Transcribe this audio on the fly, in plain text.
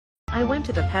I went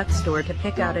to the pet store to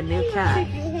pick out a new cat.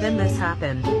 Then this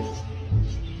happened.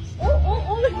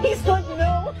 Oh, he's like,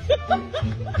 no.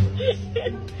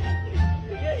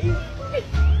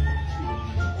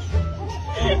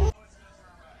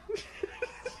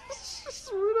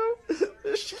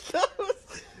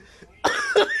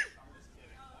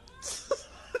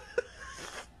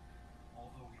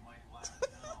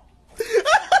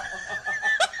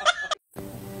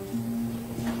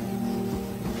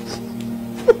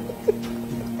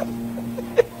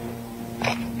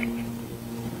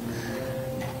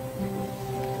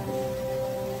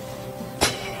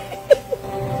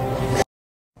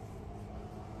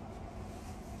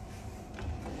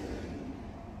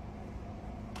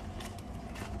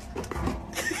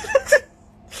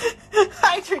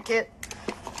 Hi, Trinket.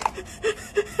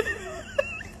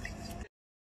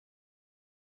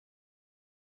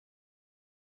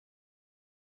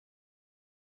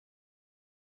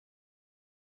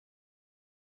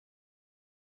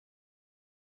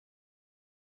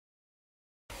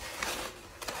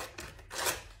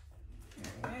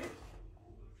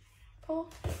 Pull.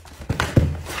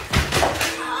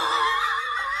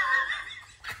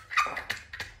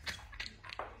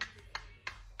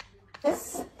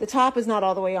 The top is not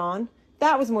all the way on.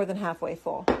 That was more than halfway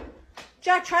full.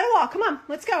 Jack, try to walk. Come on,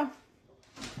 let's go.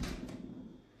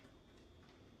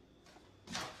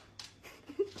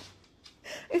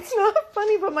 It's not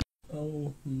funny, but my...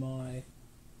 Oh my.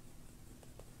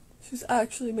 She's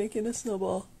actually making a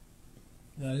snowball.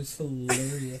 That is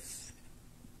hilarious.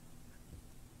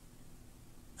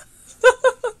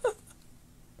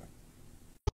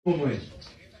 Mamãe,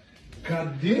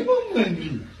 cadê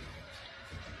mamãe?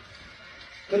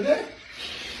 Cadê?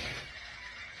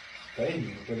 Tá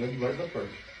aí, tá dentro debaixo da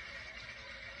porta.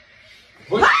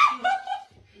 Vai!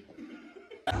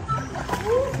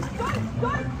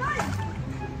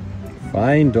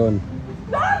 Fine done.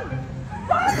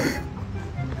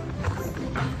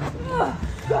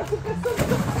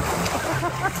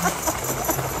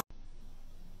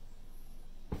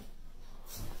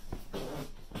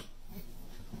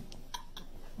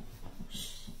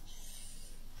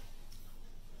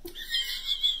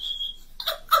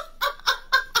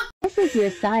 This is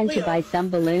your sign to buy some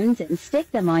balloons and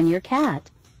stick them on your cat.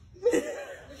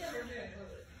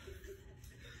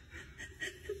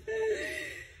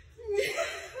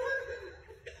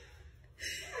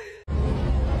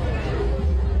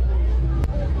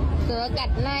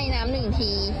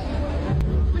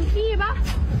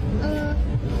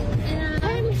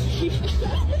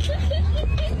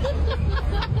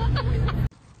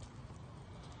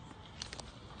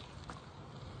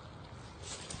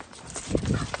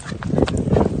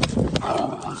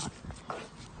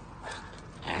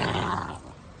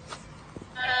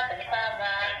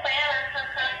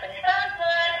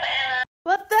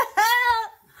 What the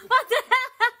hell? What the hell? What the hell? What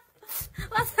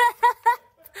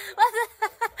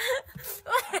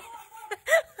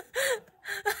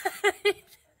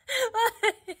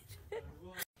the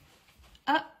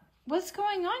hell? What's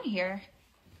going on here?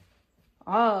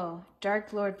 Oh,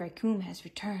 Dark Lord Raccoon has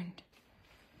returned.